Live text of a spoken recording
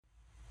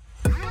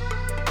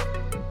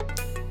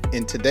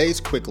In today's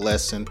quick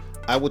lesson,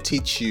 I will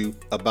teach you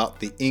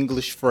about the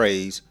English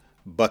phrase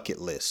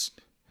bucket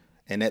list.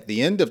 And at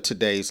the end of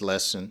today's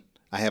lesson,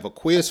 I have a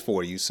quiz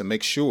for you, so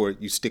make sure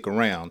you stick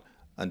around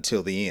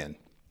until the end.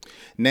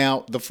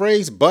 Now, the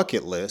phrase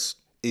bucket list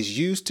is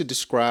used to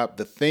describe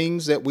the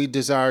things that we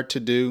desire to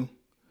do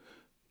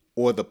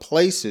or the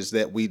places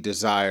that we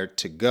desire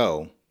to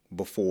go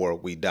before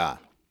we die.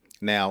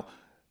 Now,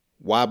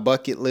 why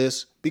bucket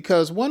list?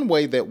 Because one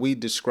way that we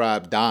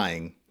describe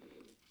dying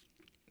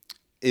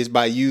is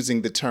by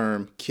using the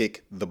term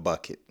kick the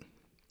bucket.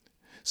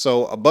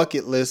 So a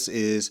bucket list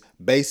is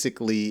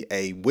basically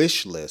a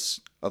wish list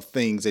of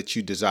things that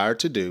you desire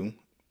to do,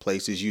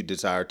 places you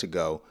desire to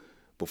go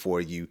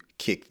before you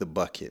kick the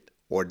bucket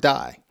or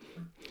die.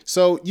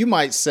 So you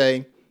might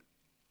say,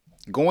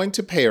 going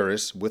to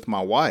Paris with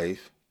my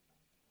wife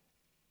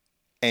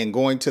and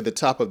going to the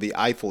top of the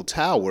Eiffel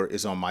Tower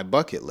is on my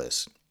bucket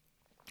list.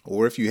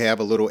 Or if you have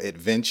a little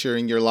adventure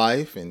in your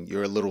life and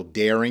you're a little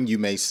daring, you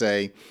may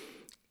say,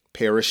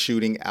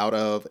 parachuting out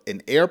of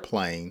an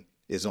airplane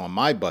is on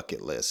my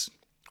bucket list.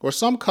 Or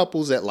some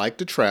couples that like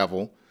to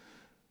travel,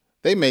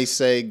 they may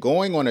say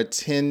going on a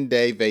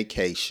 10-day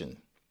vacation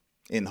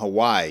in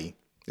Hawaii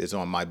is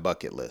on my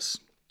bucket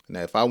list.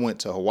 Now, if I went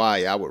to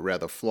Hawaii, I would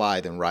rather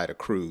fly than ride a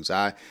cruise.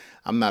 I'm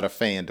not a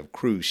fan of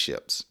cruise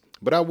ships,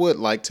 but I would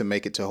like to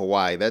make it to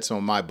Hawaii. That's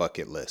on my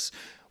bucket list.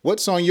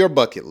 What's on your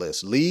bucket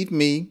list? Leave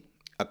me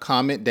a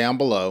comment down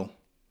below,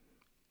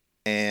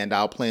 and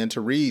I'll plan to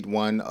read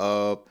one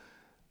of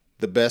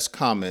the best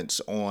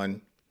comments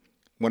on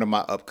one of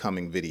my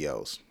upcoming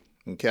videos.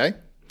 Okay,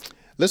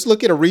 let's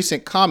look at a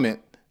recent comment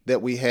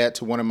that we had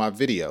to one of my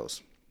videos.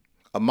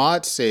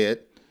 Ahmad said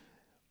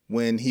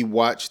when he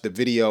watched the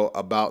video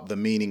about the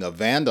meaning of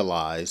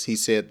vandalize, he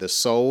said the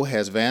soul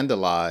has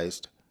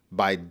vandalized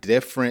by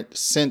different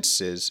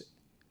senses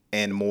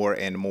and more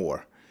and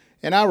more.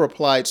 And I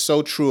replied,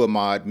 so true,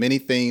 Ahmad. Many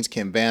things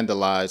can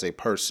vandalize a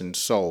person's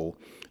soul.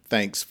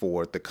 Thanks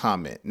for the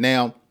comment.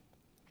 Now,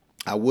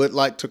 I would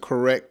like to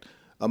correct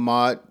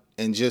Ahmad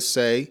and just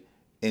say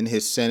in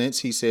his sentence,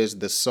 he says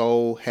the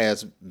soul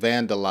has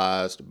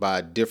vandalized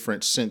by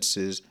different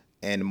senses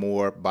and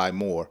more by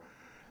more.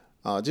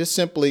 Just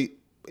simply,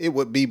 it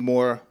would be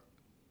more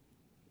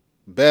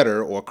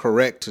better or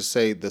correct to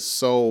say the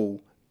soul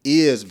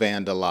is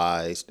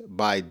vandalized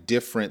by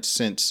different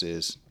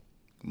senses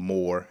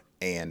more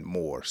and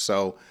more.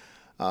 So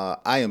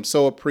I am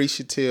so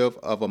appreciative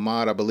of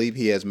Ahmad. I believe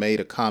he has made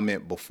a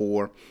comment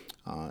before.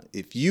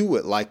 If you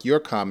would like your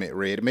comment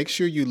read, make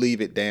sure you leave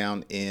it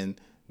down in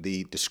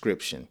the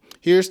description.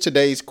 Here's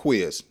today's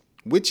quiz.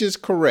 Which is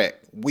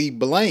correct? We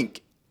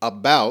blank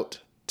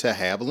about to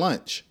have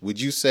lunch. Would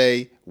you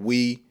say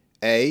we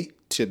A,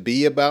 to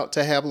be about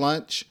to have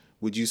lunch?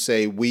 Would you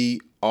say we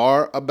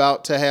are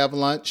about to have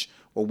lunch?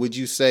 Or would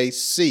you say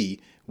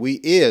C, we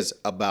is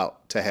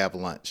about to have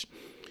lunch?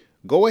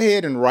 Go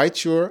ahead and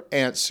write your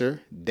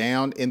answer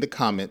down in the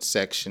comments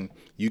section.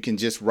 You can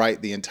just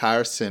write the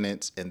entire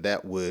sentence and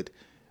that would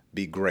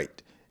be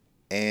great.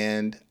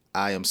 And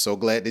I am so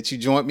glad that you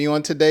joined me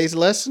on today's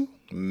lesson.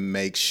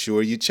 Make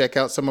sure you check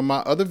out some of my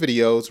other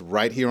videos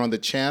right here on the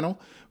channel.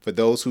 For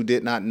those who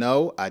did not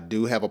know, I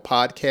do have a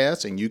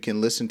podcast and you can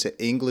listen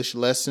to English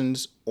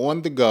lessons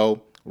on the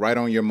go right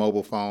on your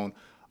mobile phone.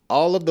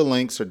 All of the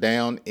links are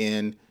down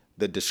in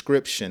the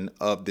description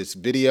of this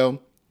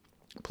video.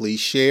 Please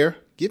share,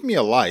 give me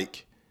a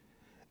like,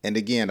 and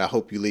again, I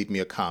hope you leave me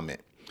a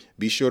comment.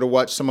 Be sure to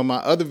watch some of my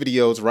other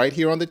videos right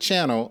here on the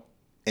channel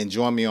and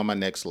join me on my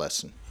next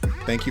lesson.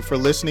 Thank you for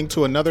listening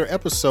to another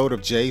episode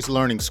of Jay's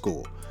Learning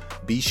School.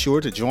 Be sure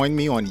to join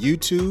me on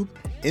YouTube,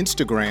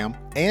 Instagram,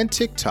 and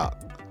TikTok.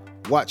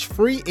 Watch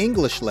free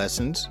English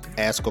lessons,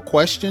 ask a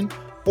question,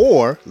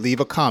 or leave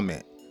a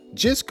comment.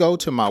 Just go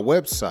to my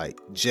website,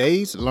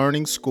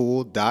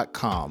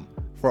 jayslearningschool.com,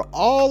 for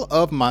all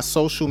of my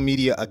social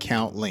media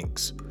account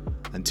links.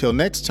 Until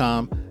next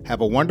time,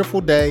 have a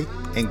wonderful day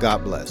and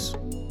God bless.